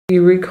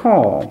you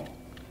recall?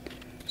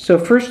 So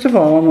first of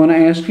all, I want to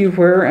ask you,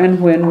 where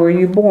and when were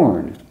you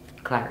born?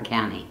 Clark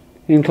County.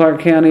 In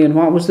Clark County, and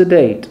what was the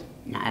date?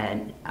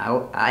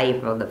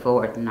 April the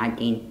 4th,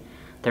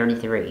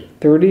 1933.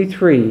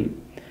 33.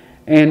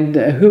 And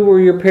who were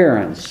your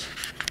parents?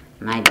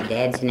 My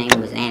dad's name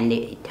was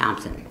Andy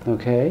Thompson.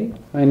 Okay.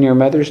 And your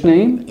mother's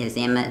name? Is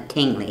Emma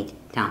Tingley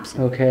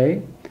Thompson.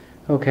 Okay.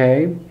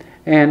 Okay.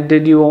 And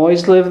did you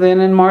always live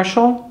then in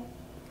Marshall?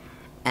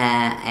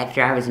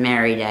 After I was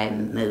married, I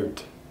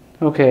moved.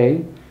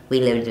 Okay.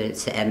 We lived at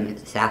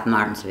South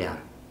Martinsville.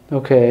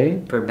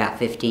 Okay. For about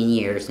 15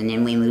 years, and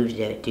then we moved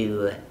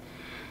to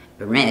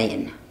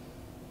Vermillion.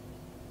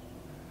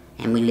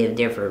 And we lived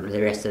there for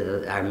the rest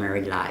of our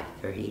married life,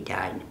 before he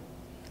died.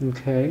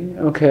 Okay.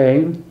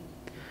 Okay.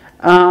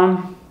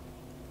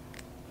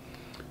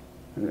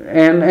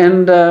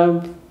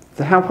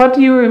 What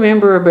do you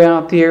remember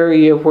about the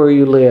area where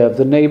you lived,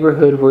 the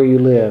neighborhood where you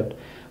lived?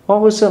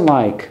 What was it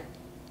like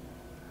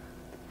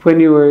when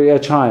you were a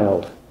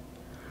child?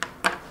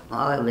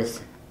 Well,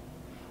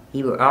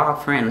 you were all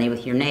friendly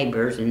with your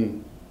neighbors,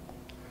 and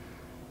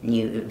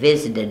you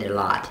visited a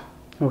lot.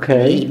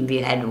 Okay. Even if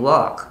you had to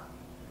walk.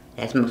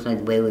 That's mostly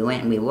the way we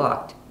went, and we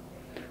walked.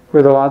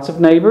 Were there lots of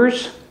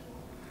neighbors?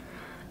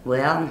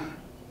 Well,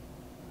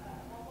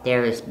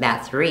 there was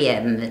about 3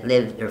 of them that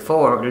lived, or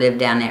 4 lived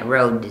down that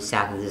road to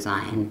south of the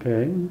Zion.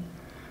 Okay.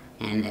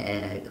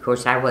 And of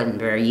course, I wasn't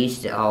very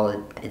used to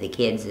all the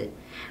kids.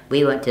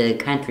 We went to a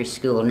country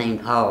school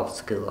named Hall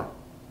School,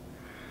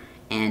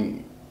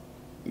 and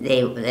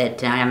at that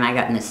time I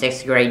got in the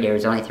 6th grade, there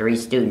was only 3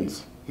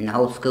 students in the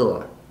whole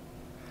school,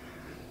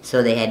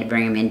 so they had to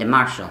bring them into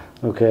Marshall.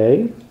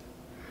 Okay.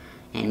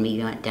 And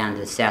we went down to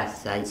the south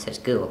side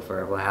school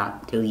for a while,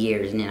 2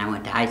 years, and then I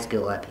went to high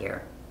school up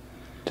here.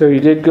 So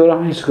you did go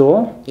to high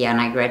school? Yeah, and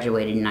I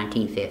graduated in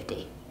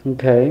 1950.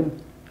 Okay.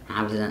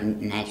 I was in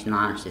the National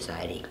Honor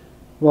Society.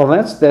 Well,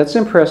 that's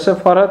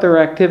impressive. What other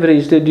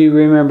activities did you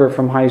remember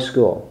from high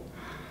school?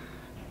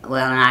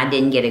 Well, and I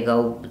didn't get to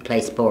go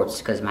play sports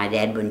because my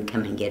dad wouldn't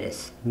come and get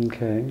us.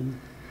 Okay.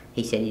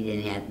 He said he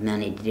didn't have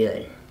money to do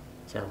it.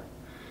 So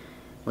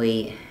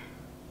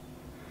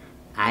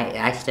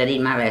I studied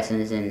my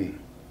lessons and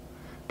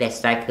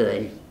best I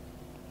could.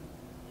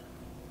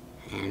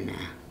 And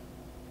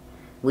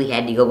we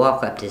had to go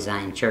walk up to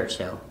Zion Church,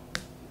 though.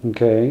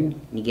 Okay.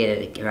 You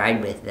get a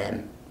ride with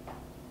them.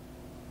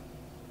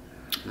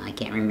 I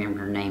can't remember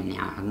her name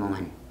now, a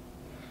woman.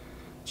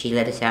 She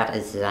let us out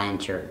at Zion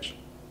Church.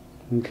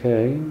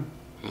 Okay.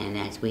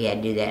 And we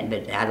had to do that.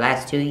 But the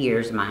last 2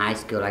 years of my high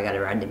school, I got to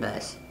ride the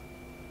bus.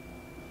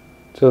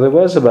 So there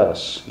was a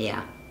bus.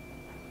 Yeah.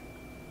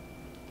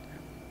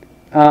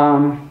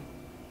 Well,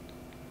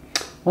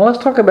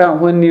 let's talk about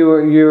when you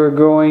were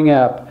growing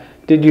up.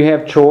 Did you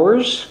have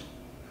chores?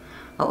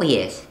 Oh,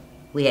 yes.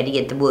 We had to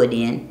get the wood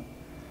in.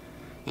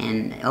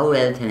 And all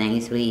other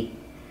things, we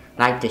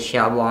liked to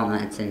shell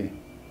walnuts and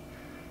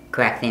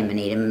crack them and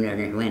eat them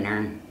during the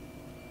winter.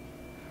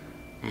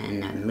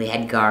 And we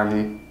had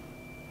garden.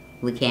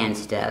 We canned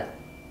stuff.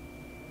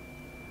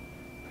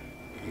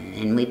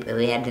 And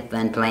we had the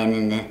fun playing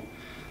in the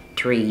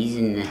trees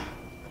and the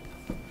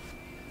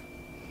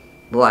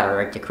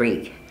water at the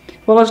creek.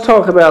 Well, let's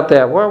talk about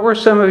that. What were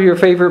some of your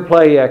favorite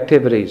play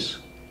activities?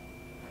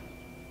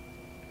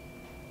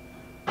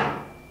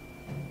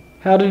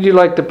 How did you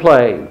like to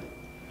play?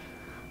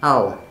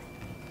 Oh,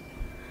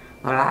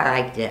 well,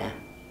 I liked the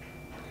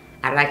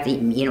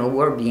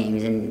word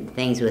games and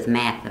things with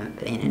math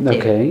in it too.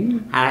 Okay.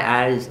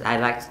 I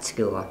liked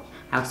school.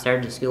 I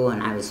started school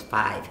when I was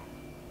 5,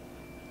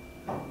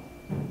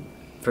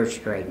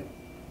 first grade.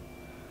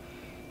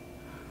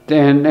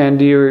 And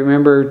do you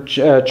remember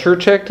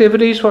church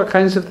activities? What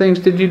kinds of things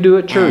did you do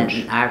at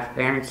church? Our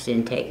parents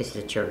didn't take us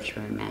to church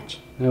very much.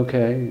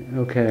 Okay,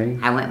 okay.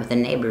 I went with the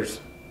neighbors.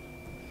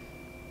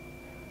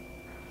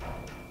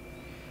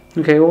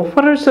 Okay, well,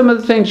 what are some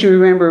of the things you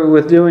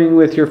remember doing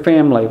with your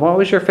family? What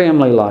was your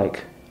family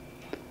like?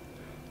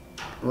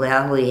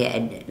 Well, we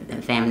had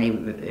family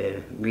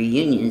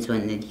reunions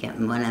when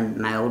one of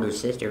my older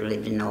sister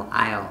lived in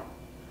Ohio.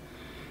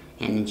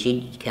 And then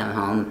she'd come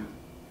home,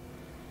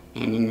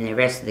 and then the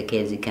rest of the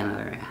kids would come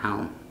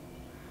home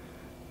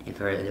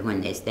for when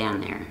they was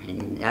down there.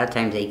 And a lot of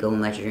times they'd go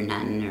mushroom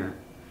hunting or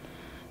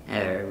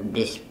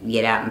just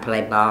get out and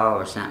play ball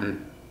or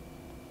something.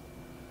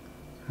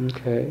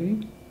 Okay.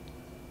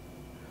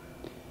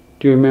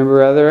 Do you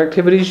remember other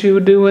activities you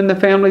would do when the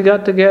family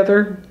got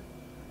together?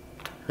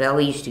 Well,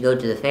 we used to go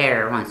to the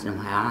fair once in a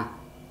while,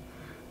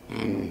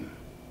 and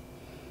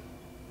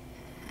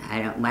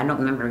I don't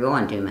remember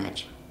going too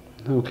much.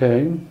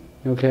 Okay,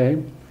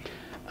 okay.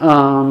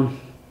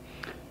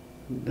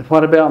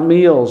 What about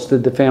meals?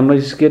 Did the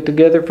families get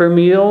together for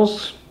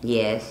meals?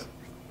 Yes.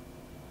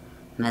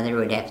 Mother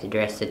would have to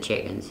dress the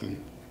chickens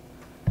and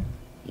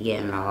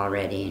get them all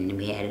ready, and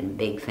we had a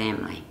big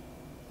family.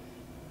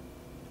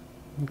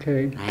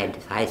 Okay. I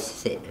had 4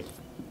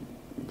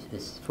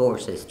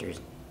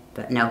 sisters,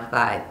 but no,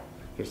 5.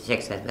 There's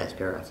 6 of us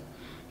girls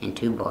and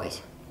 2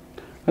 boys.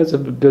 That's a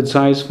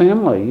good-sized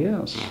family,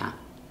 yes. Yeah.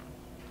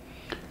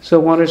 So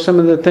what are some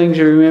of the things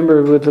you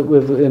remember with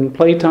in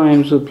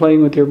playtimes with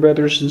playing with your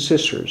brothers and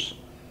sisters?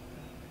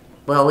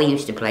 Well, we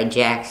used to play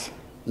jacks.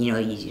 You know,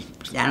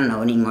 I don't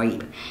know anymore.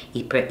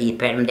 You put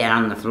them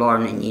down on the floor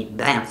and then you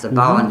bounce the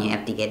ball and you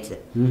have to get the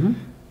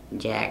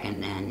jack.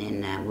 And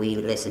then we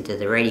listened to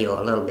the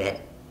radio a little bit.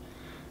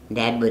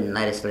 Dad wouldn't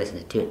let us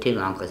listen to it too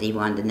long because he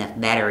wanted enough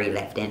battery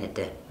left in it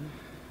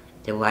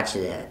to watch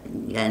the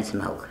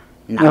Gunsmoke.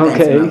 Not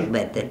Gunsmoke,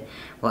 but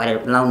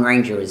whatever Lone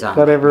Ranger was on.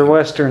 Whatever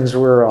westerns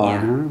were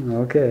on. Yeah.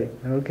 Huh?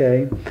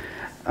 Okay.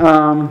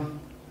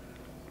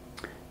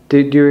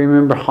 Did you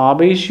remember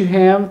hobbies you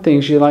have?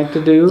 Things you like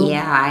to do?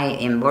 Yeah, I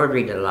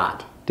embroidered a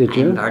lot. Did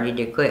you? I embroidered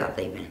a quilt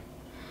even.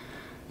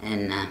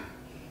 And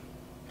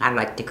I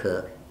like to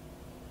cook.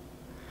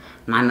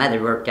 My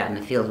mother worked out in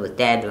the fields with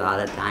Dad a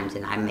lot of times,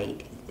 and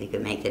they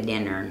could make the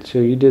dinner. So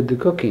you did the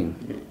cooking?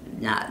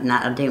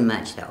 Not too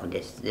much though.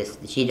 Just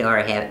she'd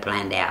already have it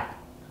planned out.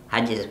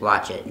 I'd just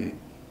watch it and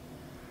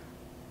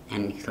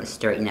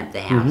straighten up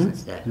the house and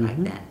stuff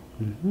like that.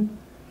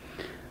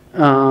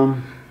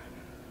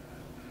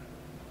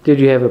 Did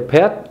you have a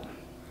pet?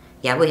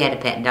 Yeah, we had a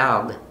pet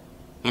dog,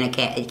 and a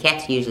cat. The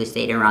cats usually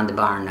stayed around the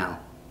barn though.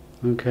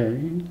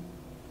 Okay.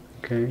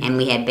 And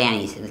we had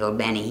bannies, little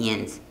banny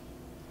hens.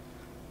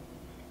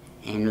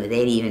 And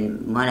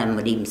one of them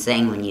would even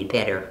sing when you'd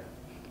pet her.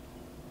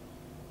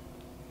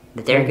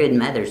 But they're good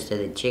mothers to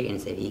the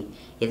chickens.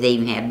 If they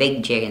even have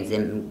big chickens,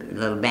 them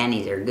little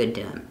bannies are good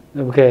to them.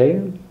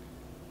 Okay.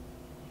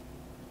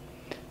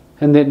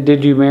 And then,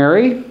 did you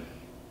marry?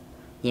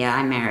 Yeah,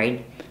 I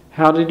married.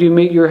 How did you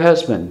meet your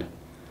husband?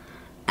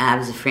 I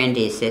was a friend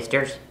to his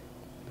sister's.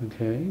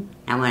 Okay.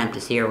 I went up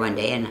to see her one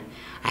day, and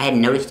I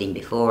hadn't noticed him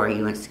before.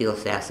 He went to school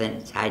south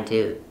side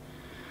too.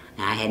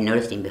 And I hadn't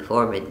noticed him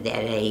before, but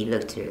that day he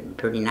looked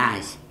pretty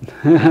nice.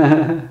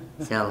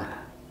 So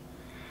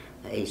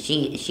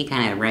she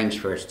kind of arranged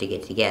for us to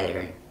get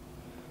together.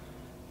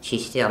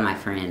 She's still my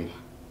friend.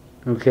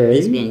 Okay.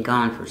 He's been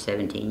gone for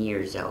 17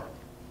 years though.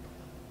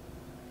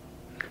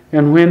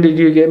 And when did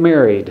you get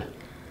married?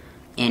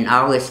 In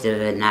August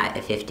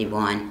of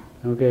 51.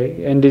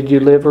 Okay. And did you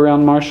live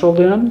around Marshall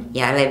then?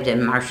 Yeah, I lived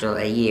in Marshall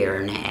a year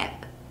and a half.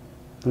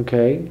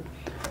 Okay.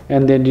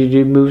 And then did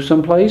you move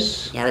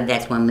someplace? Yeah,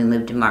 that's when we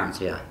moved to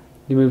Martinsville.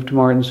 You moved to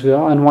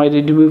Martinsville. And why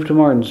did you move to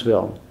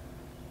Martinsville?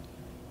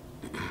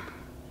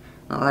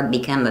 Well, I'd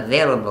become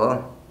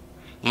available,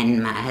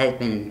 and my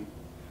husband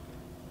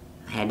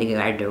had to go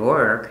out to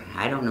work.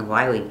 I don't know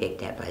why we picked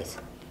that place.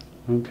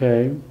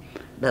 Okay.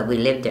 But we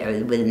lived there,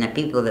 and the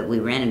people that we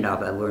rented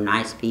off of were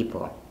nice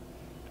people.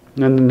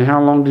 And then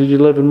how long did you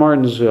live in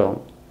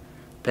Martinsville?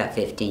 About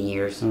 15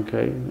 years.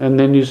 Okay. And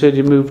then you said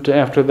you moved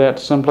after that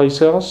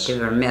someplace else? To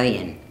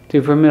Vermilion.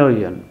 To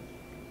Vermilion.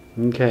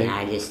 Okay. And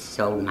I just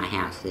sold my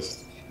house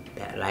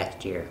that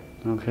last year.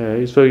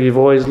 Okay. So you've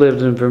always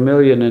lived in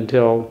Vermilion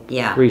until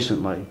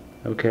recently.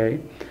 Okay.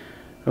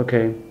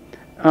 Okay.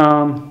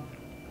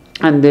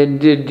 And then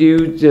did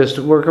you just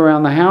work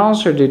around the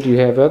house, or did you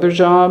have other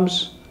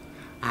jobs?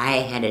 I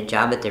had a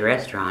job at the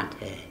restaurant.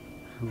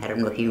 I don't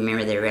know if you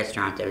remember the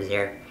restaurant that was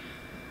there.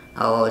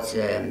 Oh, it's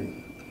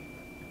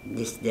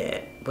just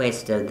the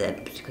west of the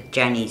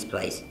Chinese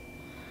place.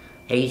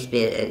 There used to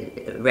be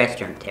a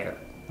restaurant there.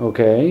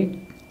 Okay.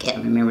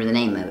 Can't remember the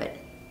name of it.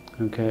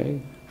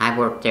 Okay. I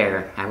worked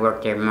there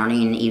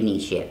morning and evening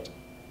shift.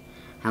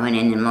 I went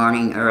in the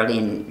morning early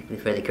and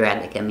before the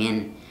crowd to come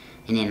in,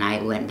 and then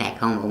I went back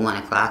home at 1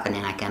 o'clock, and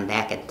then I come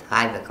back at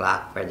 5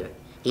 o'clock for the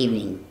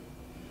evening.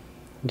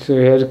 So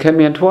you had to come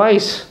in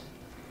twice?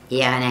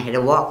 Yeah, and I had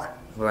to walk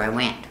where I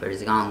went, where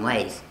it's a long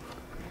ways.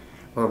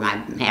 Or my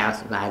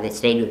house, I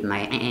stayed with my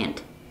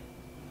aunt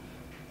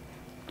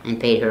and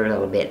paid her a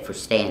little bit for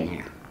staying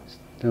there.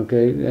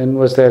 Okay, and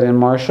was that in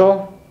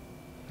Marshall?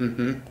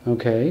 Mm-hmm.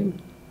 Okay,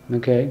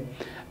 okay.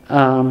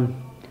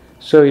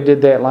 So you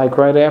did that like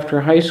right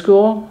after high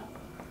school?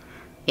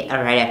 Yeah,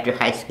 right after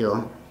high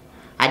school.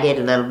 I did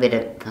a little bit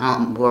of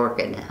home work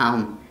at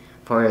home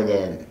for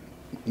the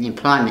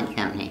employment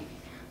company,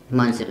 the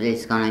ones that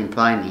was going to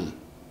employ me.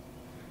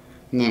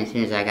 And then as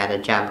soon as I got a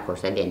job, of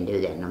course, I didn't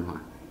do that no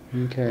more.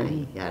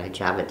 Okay. I got a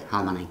job at the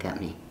Holman and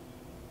Company.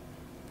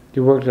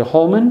 You worked at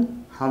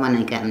Holman? Holman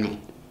and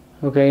Company.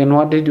 Okay, and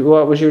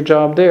what was your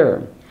job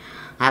there?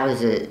 I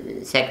was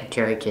a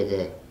secretary to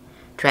the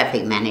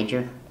traffic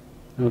manager.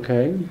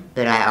 Okay.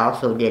 But I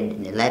also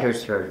did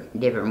letters for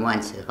different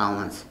ones at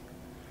Holman's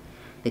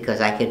because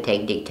I could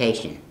take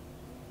dictation.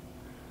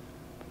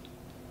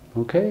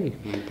 Okay.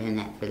 And done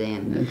that for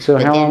them. And so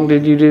how long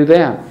did you do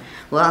that?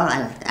 Well,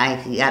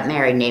 I got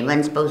married and they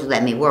wasn't supposed to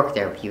let me work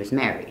there if you was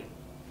married.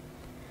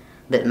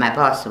 But my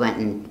boss went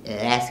and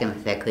asked him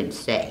if I couldn't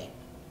stay.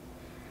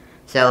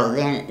 So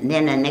then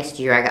the next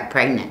year I got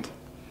pregnant.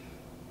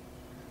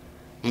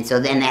 And so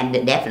then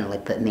that definitely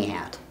put me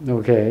out.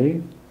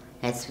 Okay.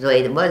 That's the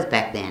way it was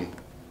back then.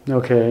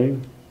 Okay.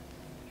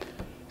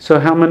 So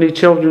how many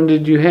children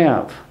did you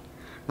have?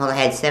 Well, I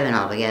had 7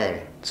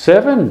 altogether.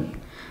 7?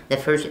 The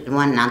first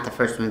one, not the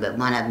first one, but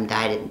one of them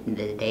died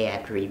the day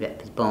after he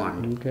was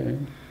born. Okay.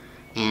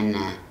 And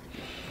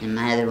And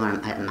my other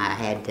one, I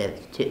had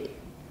two,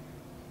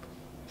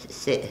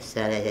 so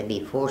that'd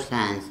be 4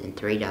 sons and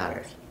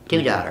 $3,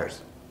 $2.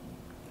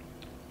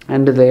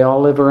 And do they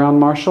all live around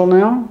Marshall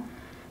now?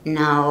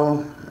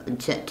 No,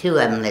 2 of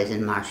them lives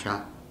in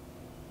Marshall.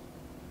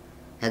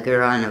 A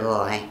girl and a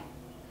boy.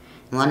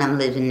 One of them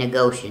lives in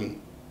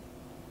Negocian.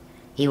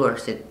 He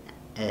works at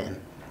a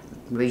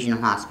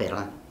regional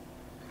hospital.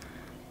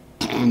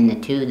 And the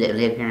 2 that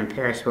live here in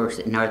Paris works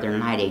at Northern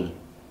Lighting.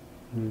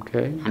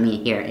 Okay. I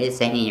mean, here, it's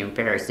ain't here in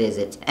Paris, is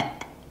it?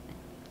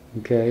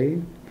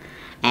 Okay.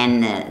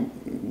 And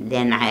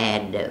then I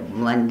had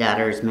one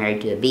daughter is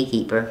married to a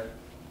beekeeper.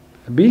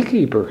 A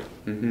beekeeper?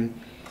 Mm-hmm.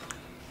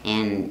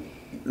 And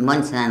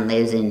one son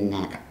lives in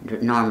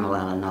Normal,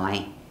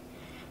 Illinois.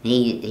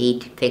 He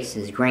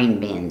fixes grain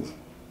bins.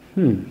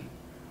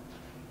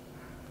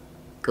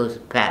 Goes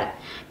about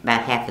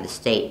half of the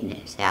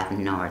state, south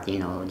and north, you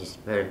know, just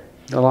for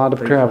a lot of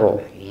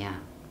travel. Yeah.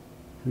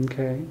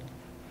 Okay.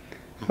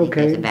 I think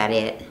that's about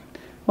it.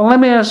 Well, let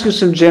me ask you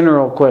some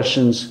general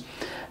questions.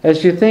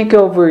 As you think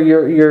over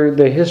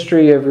the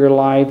history of your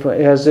life,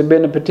 has there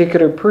been a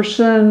particular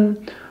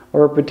person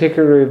or a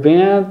particular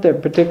event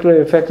that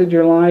particularly affected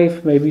your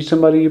life? Maybe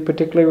somebody you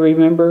particularly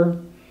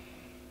remember?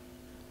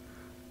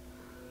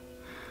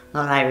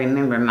 Well, I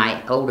remember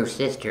my older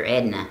sister,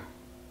 Edna.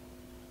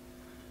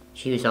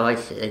 She was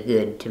always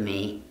good to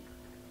me.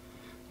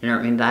 She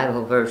learned me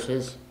Bible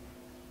verses.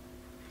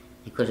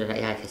 Because,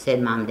 like I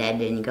said, Mom and Dad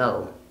didn't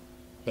go.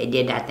 They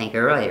did, I think,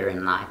 earlier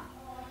in life.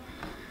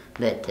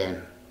 But,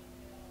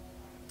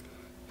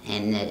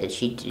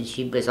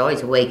 she was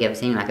always awake. It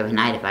seemed like every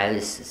night if I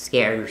was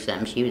scared or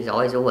something, she was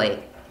always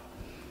awake.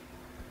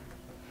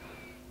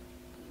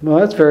 Well,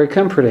 that's very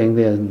comforting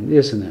then,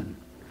 isn't it?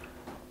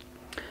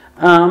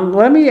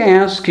 Let me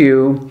ask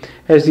you,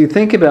 as you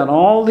think about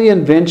all the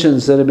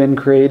inventions that have been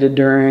created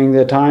during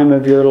the time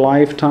of your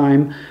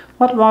lifetime,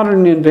 what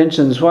modern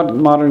inventions, what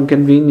modern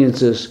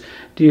conveniences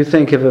do you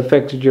think have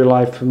affected your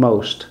life the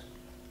most?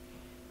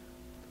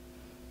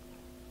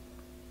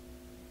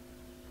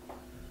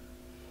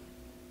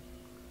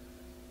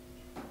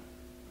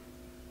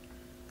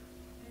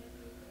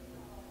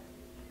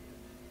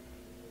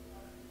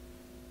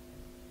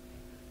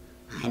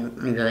 I don't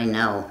really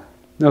know.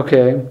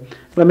 Okay,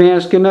 let me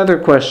ask you another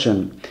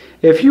question.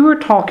 If you were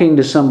talking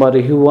to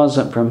somebody who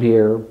wasn't from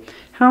here,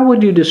 how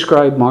would you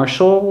describe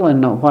Marshall,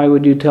 and why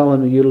would you tell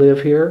them that you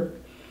live here?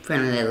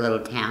 Friendly little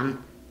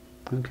town.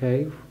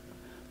 Okay.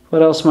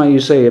 What else might you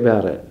say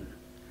about it?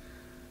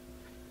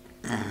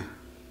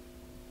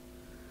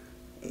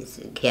 It's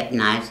kept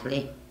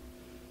nicely.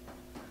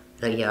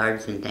 The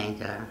yards and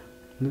things are.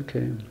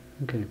 Okay,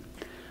 okay.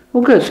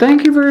 Well, good.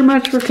 Thank you very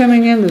much for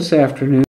coming in this afternoon.